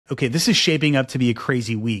okay, this is shaping up to be a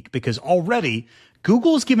crazy week because already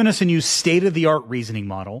Google's given us a new state-of-the-art reasoning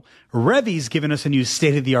model. Reve's given us a new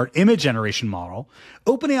state-of-the-art image generation model.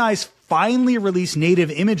 OpenAI's finally released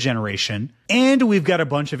native image generation. And we've got a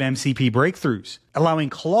bunch of MCP breakthroughs,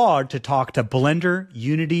 allowing Claude to talk to Blender,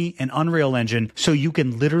 Unity, and Unreal Engine so you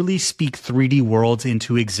can literally speak 3D worlds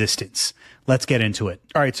into existence. Let's get into it.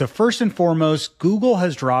 All right, so first and foremost, Google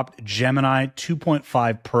has dropped Gemini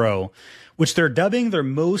 2.5 Pro, which they're dubbing their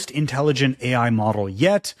most intelligent AI model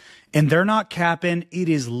yet. And they're not capping. It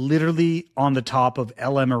is literally on the top of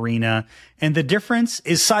LM Arena. And the difference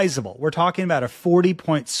is sizable. We're talking about a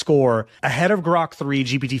 40-point score ahead of Grok 3,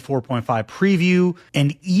 GPT-4.5 preview,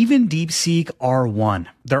 and even DeepSeek R1.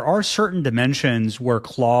 There are certain dimensions where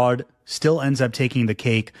Claude still ends up taking the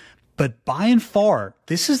cake. But by and far,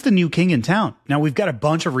 this is the new king in town. Now, we've got a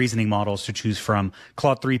bunch of reasoning models to choose from.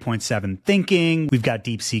 Claude 3.7 Thinking, we've got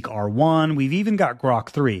DeepSeek R1, we've even got Grok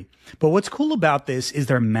 3. But what's cool about this is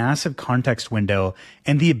their massive context window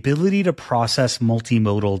and the ability to process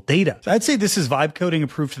multimodal data. So I'd say this is vibe coding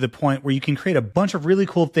approved to the point where you can create a bunch of really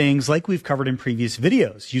cool things like we've covered in previous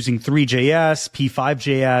videos using 3JS,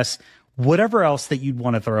 P5JS, whatever else that you'd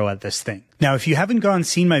want to throw at this thing. Now, if you haven't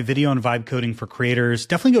seen my video on vibe coding for creators,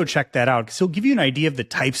 definitely go check that out because it'll give you an idea of the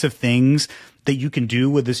types of things that you can do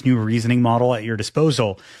with this new reasoning model at your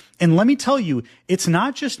disposal. And let me tell you, it's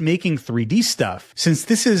not just making 3D stuff. Since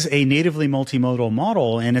this is a natively multimodal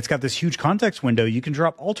model and it's got this huge context window, you can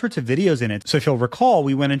drop all sorts of videos in it. So if you'll recall,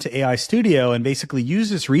 we went into AI Studio and basically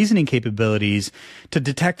used this reasoning capabilities to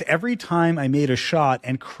detect every time I made a shot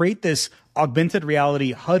and create this augmented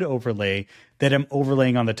reality HUD overlay that I'm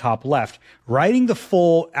overlaying on the top left, writing the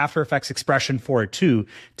full After Effects expression for it too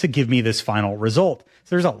to give me this final result.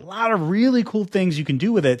 So there's a lot of really cool things you can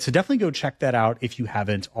do with it. So definitely go check that out if you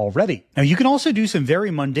haven't already. Now you can also do some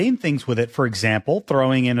very mundane things with it. For example,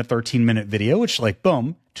 throwing in a 13-minute video, which like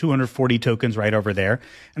boom, 240 tokens right over there.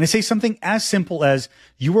 And I say something as simple as,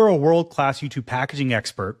 you are a world-class YouTube packaging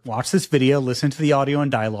expert. Watch this video, listen to the audio and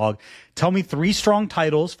dialogue, tell me 3 strong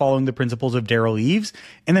titles following the principles of Daryl Eves,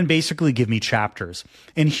 and then basically give me chapters.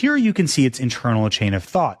 And here you can see its internal chain of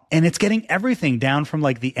thought. And it's getting everything down from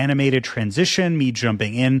like the animated transition, me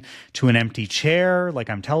jumping in to an empty chair, like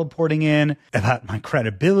I'm teleporting in, about my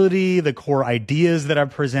credibility, the core ideas that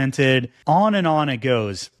I've presented, on and on it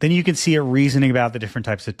goes. Then you can see it reasoning about the different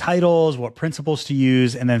types of titles, what principles to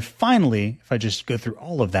use. And then finally, if I just go through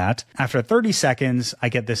all of that, after 30 seconds, I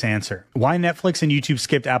get this answer. Why Netflix and YouTube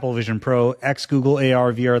skipped Apple Vision Pro, Google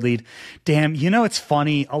AR VR lead. Damn, you know, it's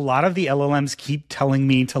funny. A lot of the LLMs keep telling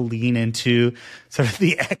me to lean into sort of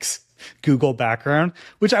the Google background,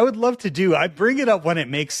 which I would love to do. I bring it up when it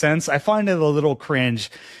makes sense. I find it a little cringe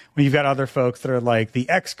when you've got other folks that are like the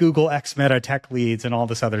Google, Meta tech leads and all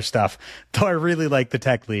this other stuff, though I really like the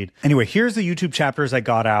tech lead. Anyway, here's the YouTube chapters I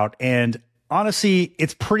got out, and honestly,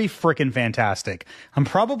 it's pretty freaking fantastic. I'm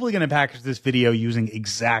probably going to package this video using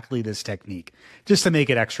exactly this technique just to make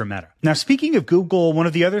it extra meta. Now, speaking of Google, one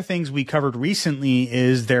of the other things we covered recently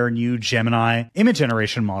is their new Gemini image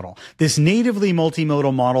generation model. This natively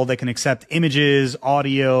multimodal model that can accept images,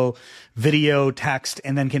 audio, video, text,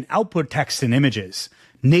 and then can output text and images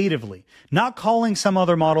natively, not calling some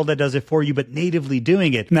other model that does it for you, but natively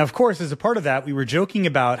doing it. Now, of course, as a part of that, we were joking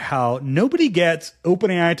about how nobody gets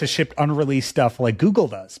OpenAI to ship unreleased stuff like Google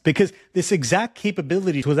does, because this exact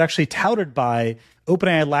capability was actually touted by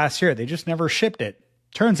OpenAI last year. They just never shipped it.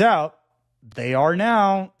 Turns out they are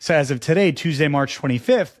now. So as of today, Tuesday, March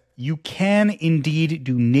 25th, you can indeed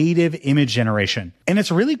do native image generation. And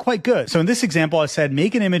it's really quite good. So in this example, I said,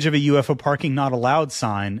 make an image of a UFO parking not allowed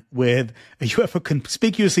sign with a UFO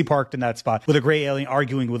conspicuously parked in that spot with a gray alien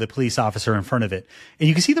arguing with a police officer in front of it. And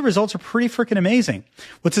you can see the results are pretty freaking amazing.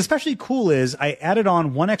 What's especially cool is I added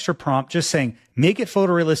on one extra prompt just saying, make it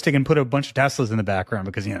photorealistic and put a bunch of Teslas in the background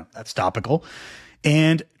because, you know, that's topical.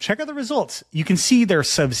 And check out the results. You can see they're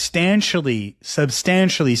substantially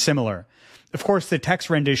similar. Of course, the text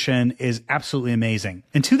rendition is absolutely amazing.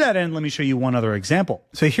 And to that end, let me show you one other example.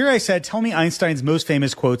 So here I said, tell me Einstein's most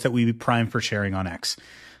famous quotes that we be primed for sharing on X.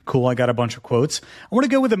 Cool, I got a bunch of quotes. I want to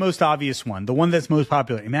go with the most obvious one, the one that's most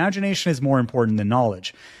popular. Imagination is more important than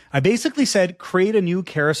knowledge. I basically said, create a new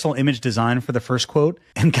carousel image design for the first quote,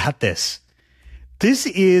 and got this. This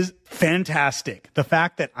is fantastic. The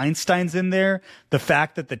fact that Einstein's in there, the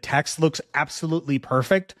fact that the text looks absolutely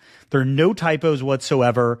perfect, there are no typos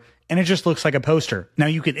whatsoever, and it just looks like a poster. Now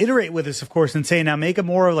you can iterate with this, of course, and say, now make it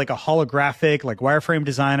more of like a holographic, like wireframe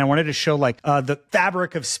design. I wanted to show like the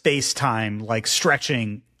fabric of space-time, like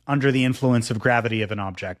stretching under the influence of gravity of an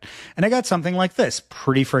object. And I got something like this.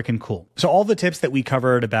 Pretty freaking cool. So all the tips that we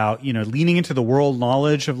covered about, leaning into the world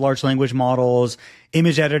knowledge of large language models,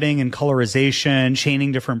 image editing and colorization,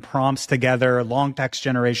 chaining different prompts together, long text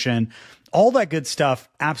generation, all that good stuff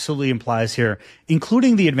absolutely implies here,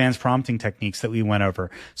 including the advanced prompting techniques that we went over.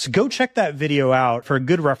 So go check that video out for a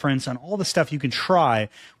good reference on all the stuff you can try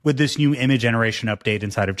with this new image generation update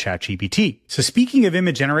inside of ChatGPT. So speaking of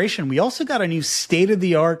image generation, we also got a new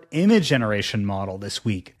state-of-the-art image generation model this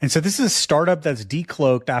week. And so this is a startup that's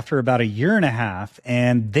decloaked after about a year and a half,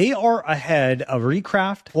 and they are ahead of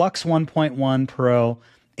Recraft, Flux 1.1 Pro,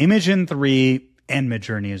 Imagen 3, and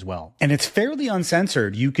Midjourney as well. And it's fairly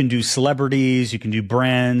uncensored. You can do celebrities, you can do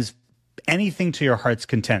brands, anything to your heart's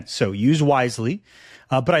content. So use wisely.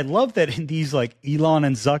 But I love that in these like Elon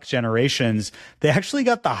and Zuck generations, they actually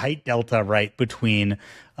got the height delta right between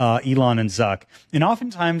Elon and Zuck. And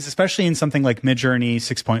oftentimes, especially in something like Midjourney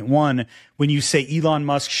 6.1, when you say Elon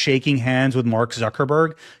Musk shaking hands with Mark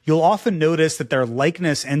Zuckerberg, you'll often notice that their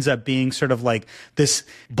likeness ends up being sort of like this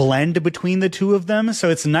blend between the two of them. So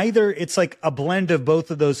it's like a blend of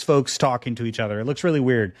both of those folks talking to each other. It looks really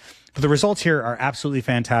weird. But the results here are absolutely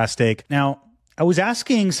fantastic. Now, I was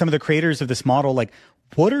asking some of the creators of this model, like,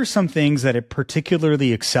 what are some things that it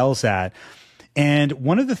particularly excels at? And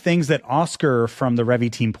one of the things that Oscar from the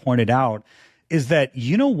Reve team pointed out is that,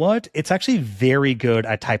 you know what? It's actually very good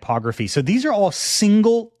at typography. So these are all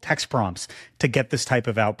single text prompts to get this type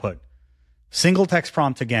of output. Single text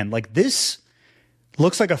prompt again. Like this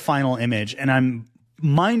looks like a final image, and I'm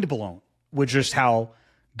mind blown with just how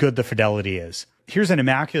good the fidelity is. Here's an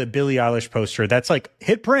immaculate Billie Eilish poster that's like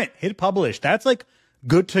hit print, hit publish. That's like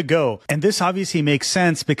good to go. And this obviously makes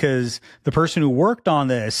sense because the person who worked on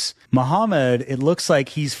this, Mohammed, it looks like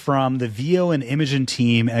he's from the VO and Imagen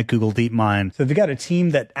team at Google DeepMind. So they've got a team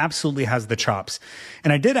that absolutely has the chops.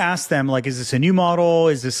 And I did ask them, like, is this a new model?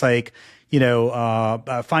 Is this like,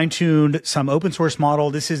 fine-tuned some open source model?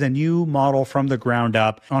 This is a new model from the ground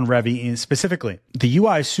up on Reve specifically. The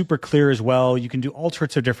UI is super clear as well. You can do all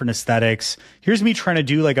sorts of different aesthetics. Here's me trying to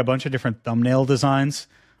do like a bunch of different thumbnail designs.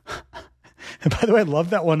 And by the way, I love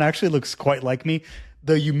that one. Actually looks quite like me.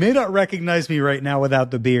 Though you may not recognize me right now without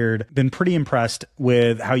the beard. Been pretty impressed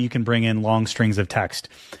with how you can bring in long strings of text.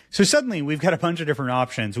 So suddenly we've got a bunch of different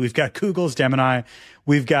options. We've got Google's Gemini.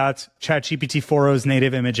 We've got ChatGPT-4o's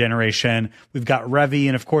native image generation. We've got Reve,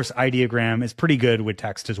 and of course, Ideogram is pretty good with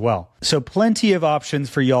text as well. So plenty of options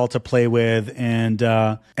for y'all to play with and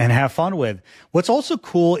have fun with. What's also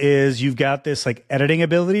cool is you've got this like editing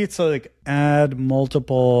ability. It's like add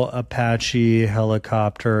multiple Apache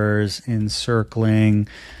helicopters encircling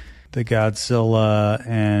the Godzilla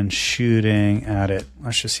and shooting at it.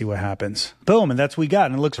 Let's just see what happens. Boom, and that's what we got,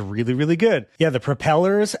 and it looks really, really good. Yeah, the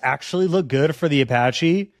propellers actually look good for the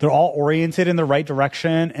Apache. They're all oriented in the right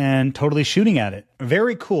direction and totally shooting at it.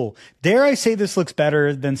 Very cool. Dare I say this looks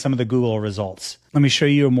better than some of the Google results. Let me show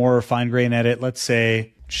you a more fine-grained edit. Let's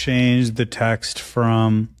say change the text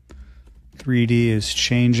from 3D is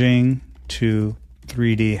changing to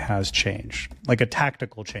 3D has changed, like a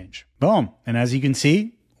tactical change. Boom, and as you can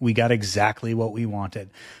see, we got exactly what we wanted.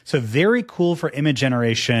 So very cool for image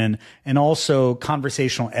generation and also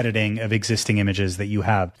conversational editing of existing images that you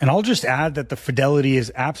have. And I'll just add that the fidelity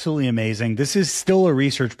is absolutely amazing. This is still a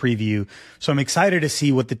research preview, so I'm excited to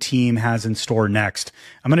see what the team has in store next.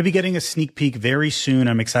 I'm going to be getting a sneak peek very soon.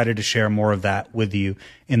 I'm excited to share more of that with you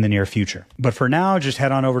in the near future. But for now, just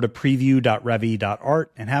head on over to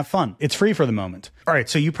preview.reve.art and have fun. It's free for the moment. All right,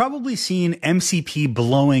 so you've probably seen MCP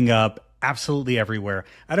blowing up absolutely everywhere.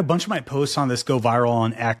 I had a bunch of my posts on this go viral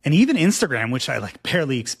on X and even Instagram, which I like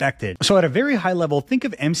barely expected. So at a very high level, think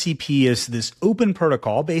of MCP as this open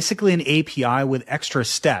protocol, basically an API with extra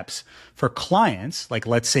steps for clients, like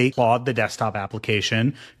let's say Claude, the desktop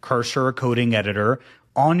application, Cursor, a coding editor,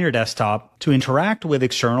 on your desktop to interact with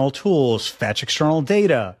external tools, fetch external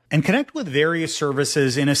data, and connect with various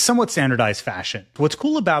services in a somewhat standardized fashion. What's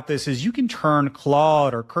cool about this is you can turn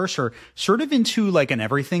Claude or Cursor sort of into like an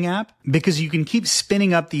everything app because you can keep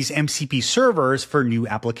spinning up these MCP servers for new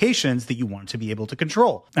applications that you want to be able to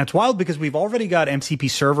control. That's wild because we've already got MCP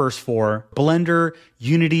servers for Blender,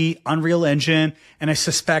 Unity, Unreal Engine, and I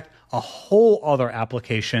suspect a whole other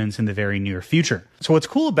applications in the very near future. So what's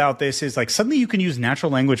cool about this is like suddenly you can use natural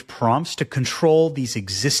language prompts to control these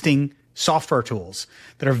existing software tools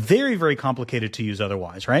that are very, very complicated to use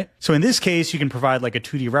otherwise, right? So in this case, you can provide like a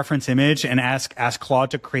 2D reference image and ask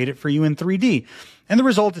Claude to create it for you in 3D. And the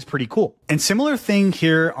result is pretty cool. And similar thing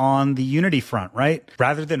here on the Unity front, right?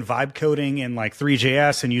 Rather than vibe coding in like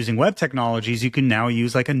 3JS and using web technologies, you can now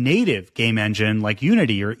use like a native game engine like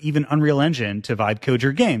Unity or even Unreal Engine to vibe code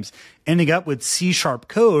your games, ending up with C#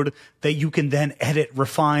 code that you can then edit,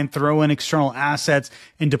 refine, throw in external assets,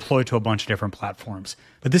 and deploy to a bunch of different platforms.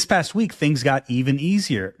 But this past week, things got even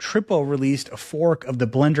easier. Trippo released a fork of the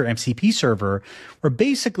Blender MCP server where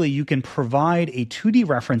basically you can provide a 2D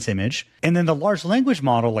reference image, and then the large language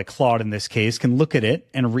model, like Claude in this case, can look at it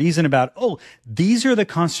and reason about, oh, these are the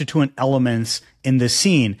constituent elements in the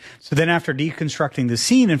scene. So then after deconstructing the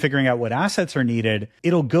scene and figuring out what assets are needed,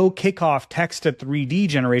 it'll go kick off text to 3D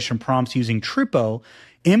generation prompts using Trippo,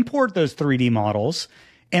 import those 3D models,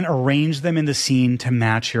 and arrange them in the scene to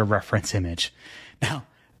match your reference image. Now,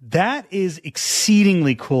 that is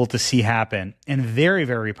exceedingly cool to see happen and very,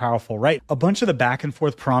 very powerful, right? A bunch of the back and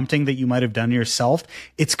forth prompting that you might have done yourself,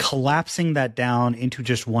 it's collapsing that down into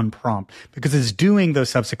just one prompt because it's doing those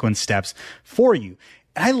subsequent steps for you.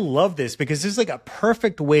 I love this because this is like a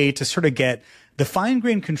perfect way to sort of get the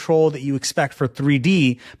fine-grained control that you expect for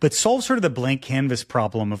 3D, but solve sort of the blank canvas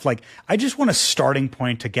problem of like, I just want a starting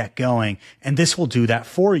point to get going, and this will do that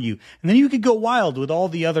for you. And then you could go wild with all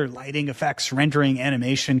the other lighting effects, rendering,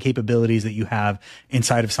 animation capabilities that you have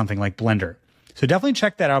inside of something like Blender. So definitely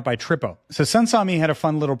check that out by Trippo. So Sunsami had a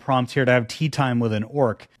fun little prompt here to have tea time with an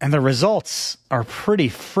orc, and the results are pretty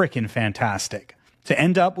freaking fantastic. To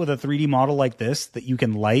end up with a 3D model like this that you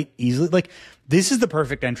can light easily, like this is the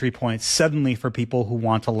perfect entry point suddenly for people who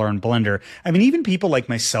want to learn Blender. I mean, even people like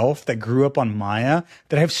myself that grew up on Maya,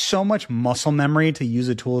 that have so much muscle memory to use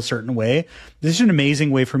a tool a certain way. This is an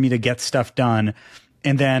amazing way for me to get stuff done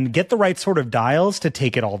and then get the right sort of dials to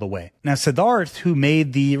take it all the way. Now, Siddharth, who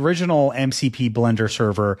made the original MCP Blender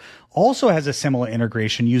server, also has a similar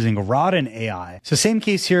integration using Rodin AI. So same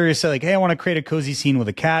case here, you say like, hey, I want to create a cozy scene with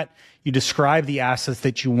a cat. You describe the assets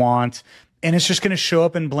that you want, and it's just going to show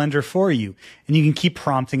up in Blender for you. And you can keep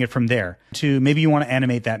prompting it from there to maybe you want to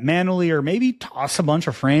animate that manually or maybe toss a bunch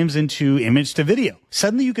of frames into image to video.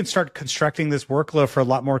 Suddenly you can start constructing this workflow for a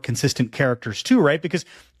lot more consistent characters too, right? Because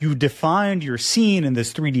you defined your scene in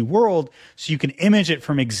this 3D world so you can image it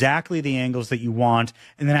from exactly the angles that you want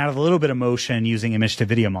and then add a little bit of motion using image to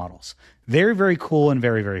video models. Very, very cool and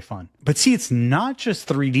very, very fun. But see, it's not just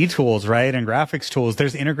 3D tools, right? And graphics tools.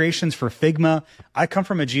 There's integrations for Figma. I come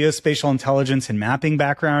from a geospatial intelligence and mapping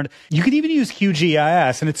background. You can even use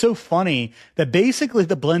QGIS. And it's so funny that basically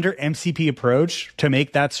the Blender MCP approach to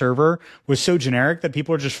make that server was so generic that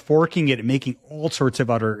people are just forking it and making all sorts of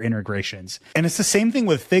other integrations. And it's the same thing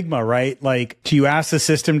with Figma, right? Like, you ask the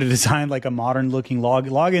system to design like a modern looking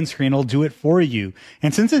login screen, it'll do it for you.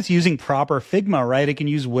 And since it's using proper Figma, right, it can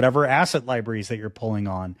use whatever asset libraries that you're pulling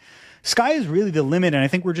on. Sky is really the limit, and I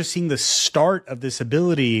think we're just seeing the start of this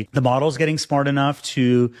ability. The model's getting smart enough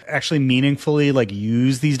to actually meaningfully like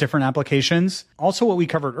use these different applications. Also, what we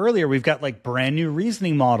covered earlier, we've got like brand new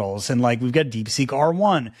reasoning models, and like we've got DeepSeek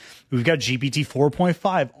R1, we've got GPT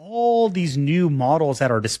 4.5, all these new models at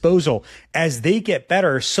our disposal. As they get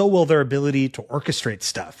better, so will their ability to orchestrate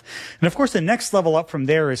stuff. And of course, the next level up from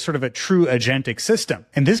there is sort of a true agentic system.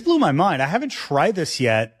 And this blew my mind. I haven't tried this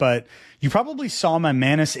yet, but you probably saw my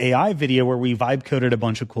Manus AI video where we vibe coded a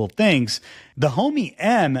bunch of cool things. The homie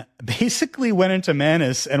M basically went into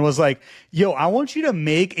Manus and was like, yo, I want you to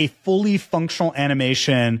make a fully functional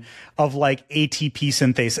animation of like ATP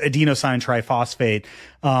synthase, adenosine triphosphate,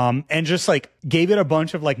 and just like gave it a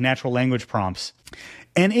bunch of like natural language prompts.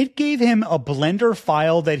 And it gave him a Blender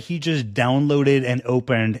file that he just downloaded and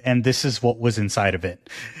opened, and this is what was inside of it.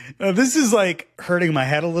 Now, this is like hurting my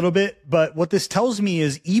head a little bit, but what this tells me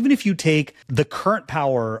is even if you take the current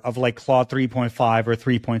power of like Claude 3.5 or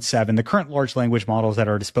 3.7, the current large language models at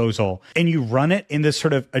our disposal, and you run it in this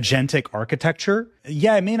sort of agentic architecture,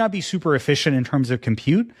 yeah, it may not be super efficient in terms of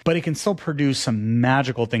compute, but it can still produce some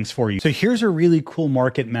magical things for you. So here's a really cool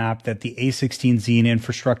market map that the A16Z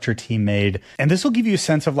infrastructure team made, and this will give you a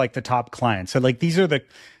sense of like the top clients. So like these are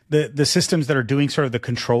the systems that are doing sort of the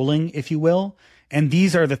controlling, if you will, and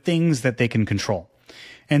these are the things that they can control.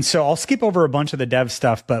 And so I'll skip over a bunch of the dev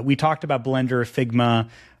stuff, but we talked about Blender, Figma,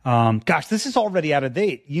 Gosh, this is already out of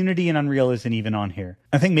date. Unity and Unreal isn't even on here.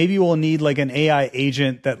 I think maybe we'll need like an AI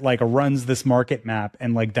agent that like runs this market map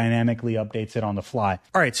and like dynamically updates it on the fly.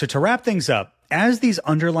 All right, so to wrap things up, as these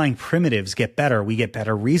underlying primitives get better, we get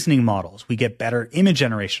better reasoning models, we get better image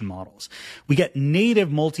generation models, we get native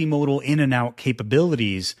multimodal in and out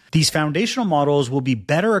capabilities. These foundational models will be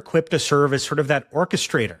better equipped to serve as sort of that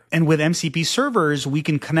orchestrator. And with MCP servers, we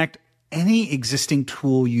can connect any existing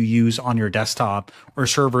tool you use on your desktop or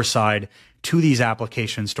server side to these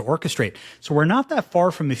applications to orchestrate. So we're not that far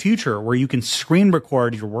from the future where you can screen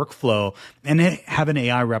record your workflow and have an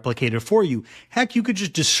AI replicate it for you. Heck, you could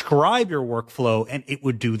just describe your workflow and it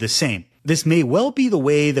would do the same. This may well be the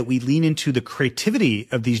way that we lean into the creativity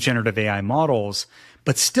of these generative AI models,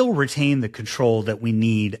 but still retain the control that we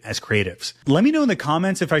need as creatives. Let me know in the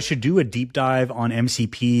comments if I should do a deep dive on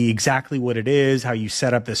MCP, exactly what it is, how you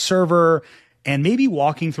set up the server, and maybe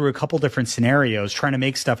walking through a couple different scenarios, trying to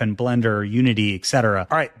make stuff in Blender, Unity, etc.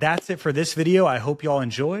 All right, that's it for this video. I hope y'all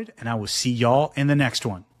enjoyed, and I will see y'all in the next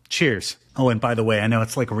one. Cheers. Oh, and by the way, I know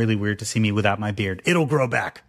it's like really weird to see me without my beard. It'll grow back.